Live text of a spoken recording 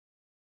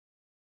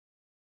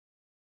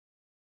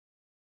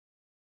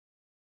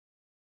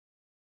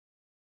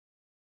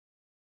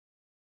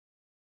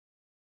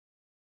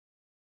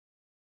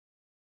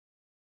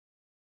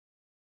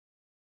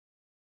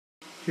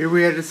Here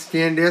we had to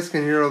scan disk,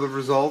 and here are the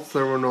results.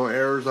 There were no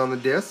errors on the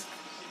disk.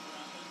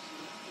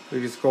 We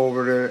just go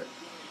over to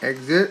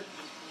exit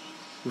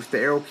with the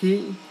arrow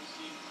key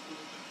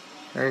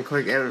and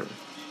click enter.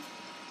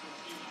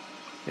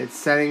 It's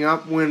setting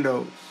up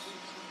Windows.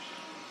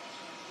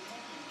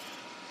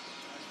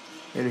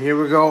 And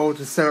here we go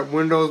to set up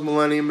Windows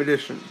Millennium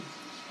Edition.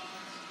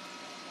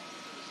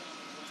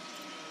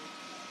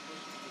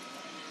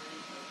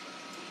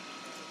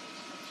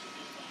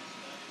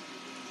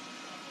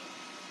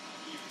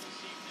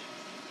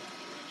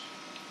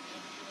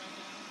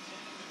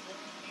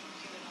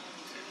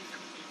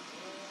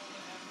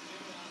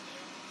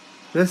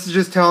 This is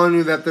just telling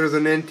you that there's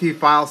an NT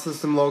file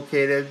system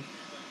located.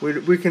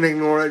 We can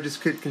ignore it, just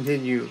click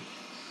continue.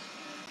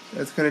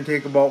 It's going to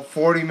take about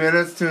 40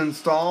 minutes to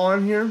install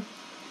on here.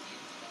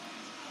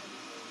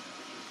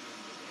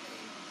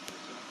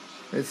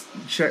 It's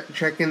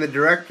checking the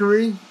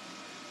directory.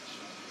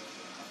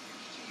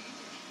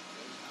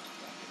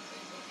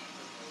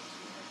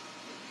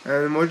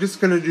 And we're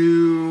just going to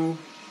do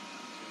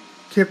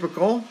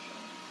typical.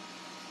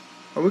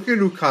 Or we can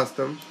do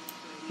custom.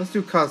 Let's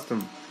do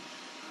custom.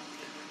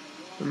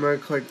 I'm going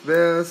to click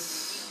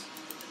this.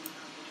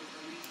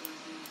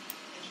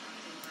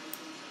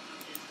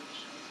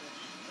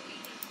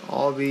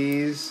 All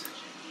these.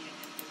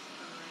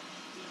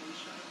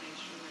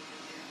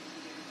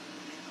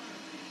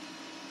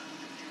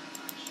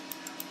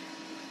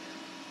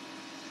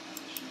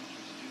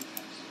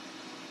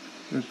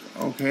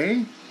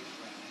 Okay.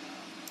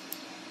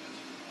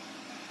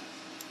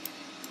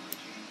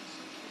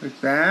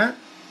 Like that.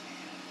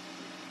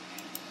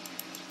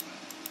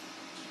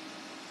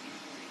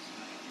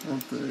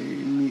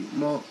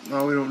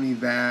 No, we don't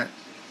need that.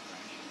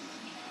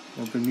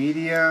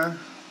 Multimedia.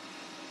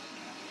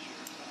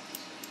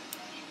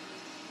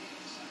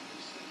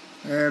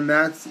 And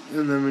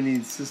then we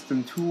need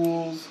system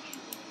tools.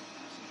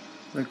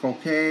 Click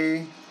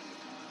OK.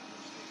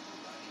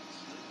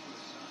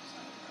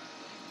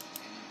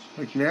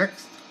 Click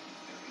next.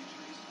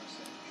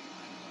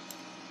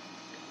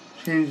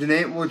 Change the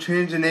name. We'll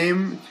change the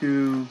name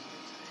to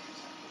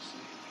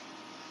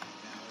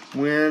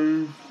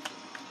WinME.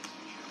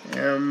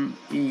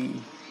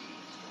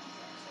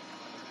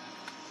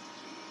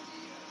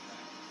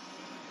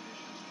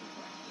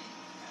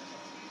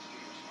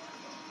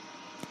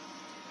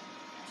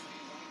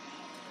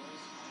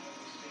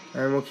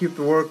 And we'll keep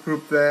the work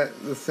group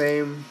the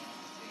same.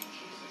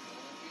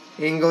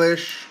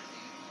 English,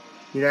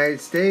 United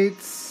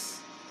States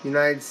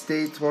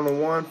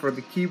 101 for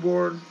the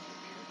keyboard.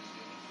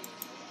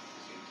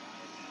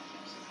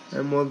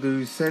 And we'll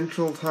do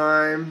Central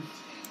Time.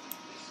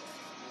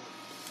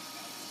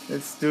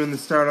 It's doing the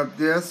startup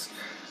disk.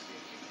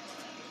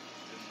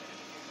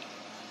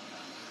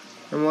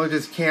 And we'll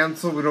just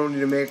cancel, we don't need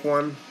to make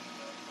one.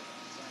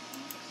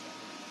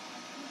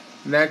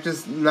 And that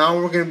just, now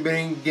we're going to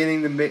be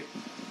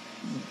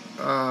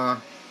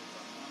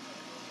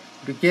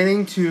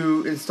beginning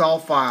to install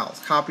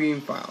files,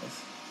 copying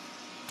files.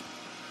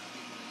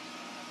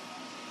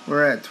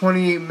 We're at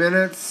 28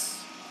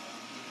 minutes,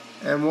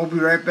 and we'll be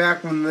right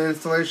back when the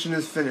installation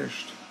is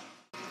finished.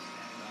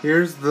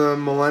 Here's the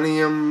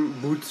Millennium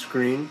boot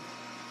screen.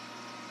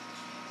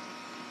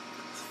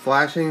 It's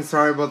flashing,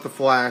 sorry about the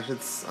flash,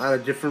 it's at a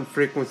different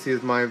frequency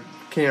as my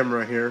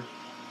camera here.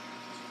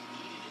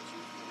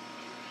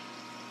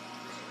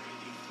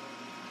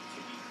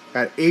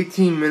 Got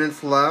 18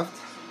 minutes left.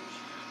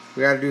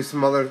 We gotta do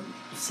some other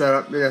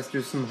setup. We have to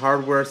do some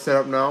hardware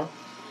setup now.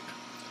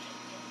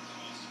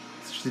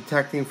 It's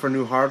detecting for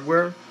new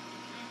hardware.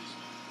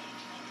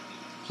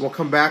 We'll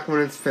come back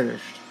when it's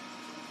finished.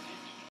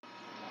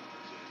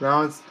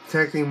 Now it's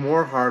detecting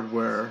more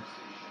hardware.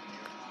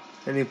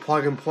 Any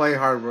plug and play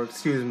hardware,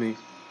 excuse me.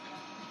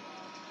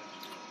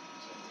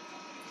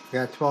 We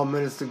got 12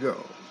 minutes to go.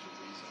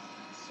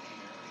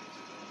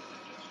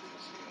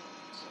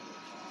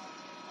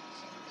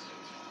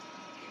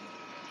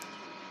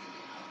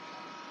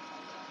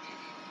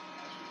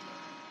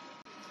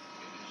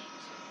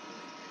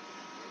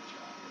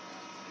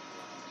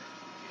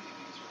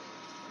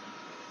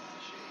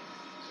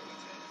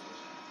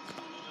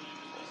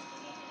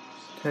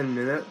 Ten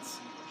minutes.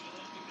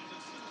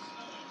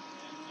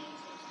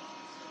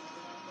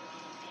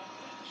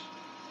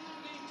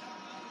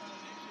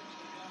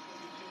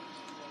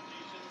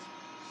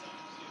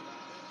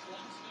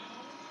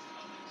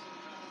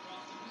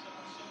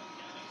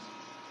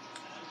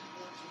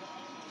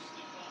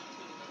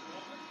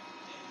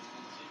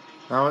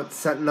 Now it's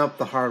setting up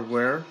the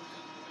hardware.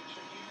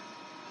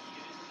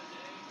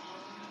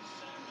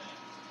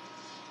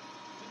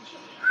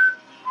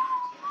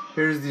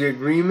 Here's the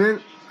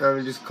agreement.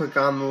 Just click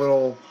on the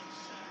little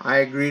I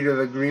agree to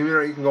the agreement,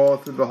 or you can go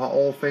through the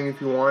whole thing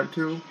if you want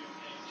to.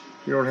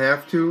 You don't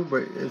have to,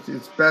 but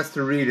it's best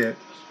to read it.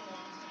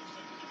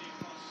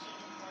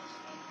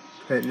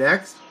 Hit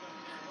next.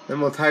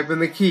 Then we'll type in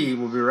the key.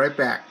 We'll be right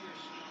back.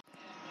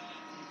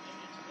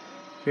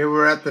 Here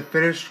we're at the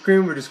finish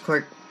screen. We just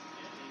click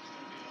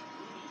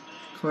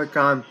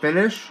on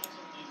finish,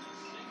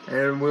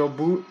 and we'll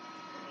boot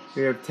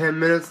We have 10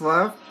 minutes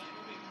left.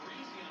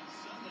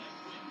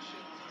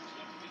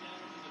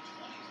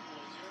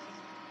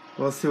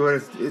 We'll see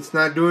what it's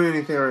not doing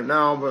anything right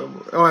now, but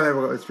oh, there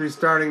we go. It's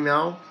restarting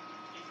now.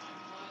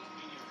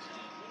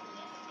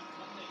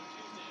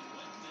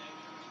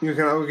 We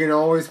can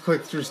always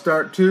click through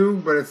start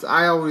too, but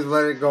I always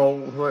let it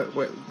go.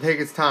 Take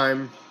its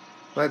time.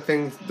 Let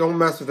things, don't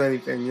mess with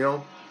anything, you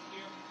know.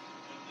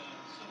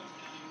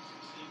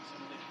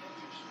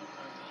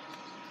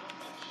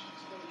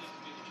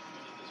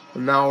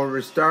 And now we're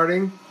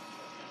restarting.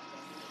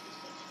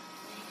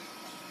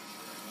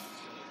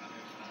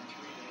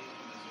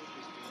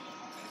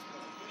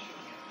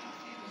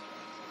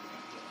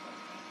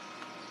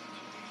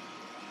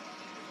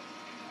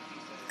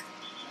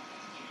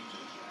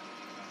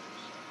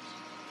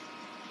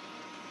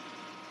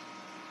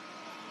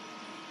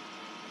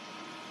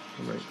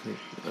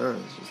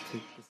 Let's just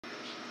take this.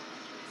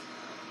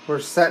 We're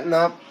setting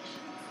up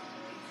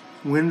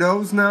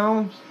Windows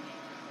now.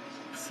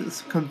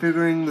 It's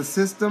configuring the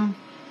system.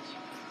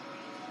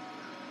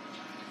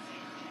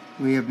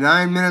 We have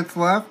 9 minutes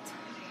left.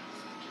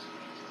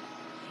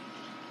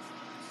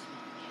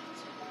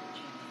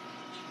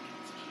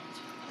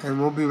 And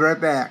we'll be right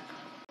back.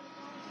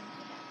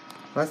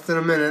 Less than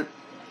a minute.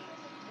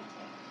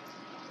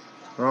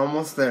 We're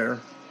almost there.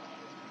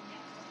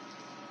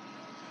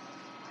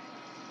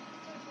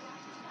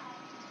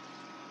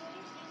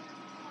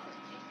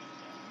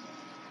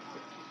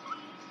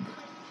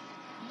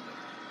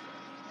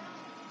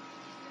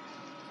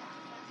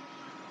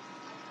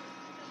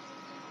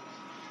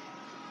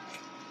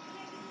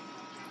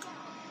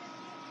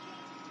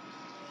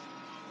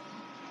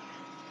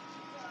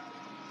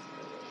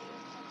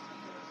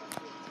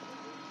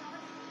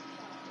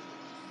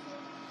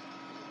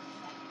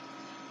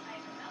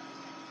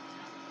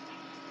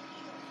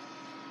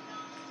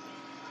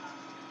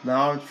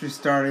 Now it's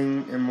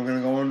restarting, and we're going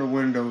to go into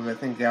Windows, I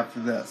think, after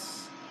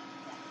this.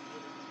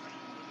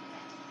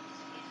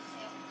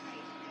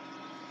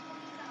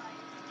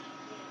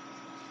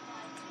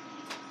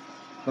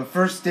 The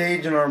first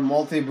stage in our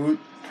multi-boot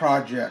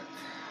project.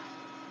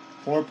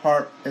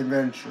 4-part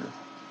adventure.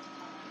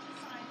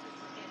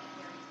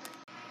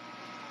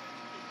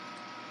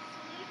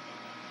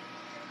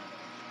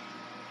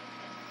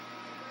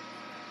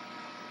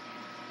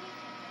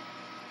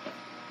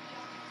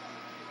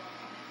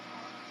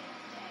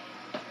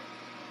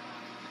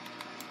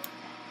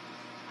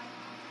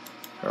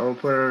 I will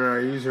put in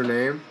our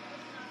username.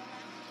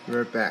 Be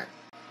right back.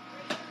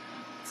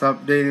 It's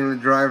updating the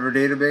driver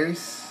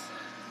database.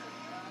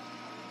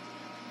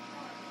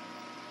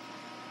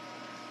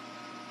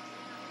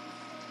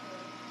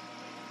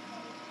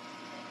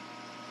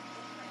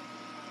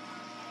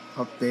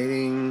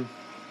 Updating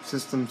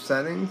system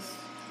settings.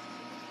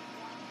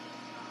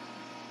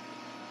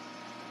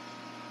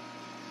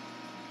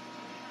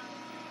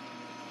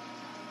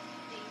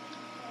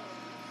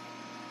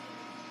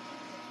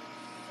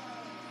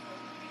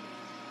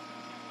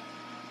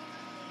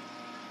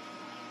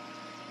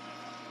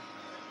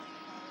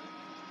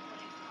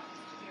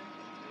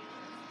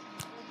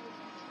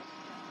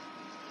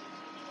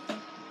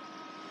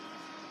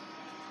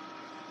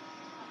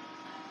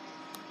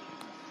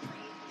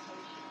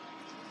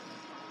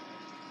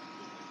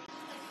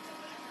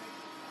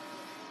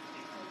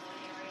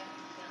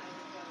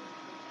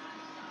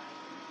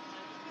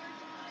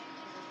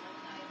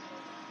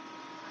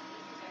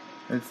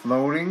 It's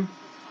loading.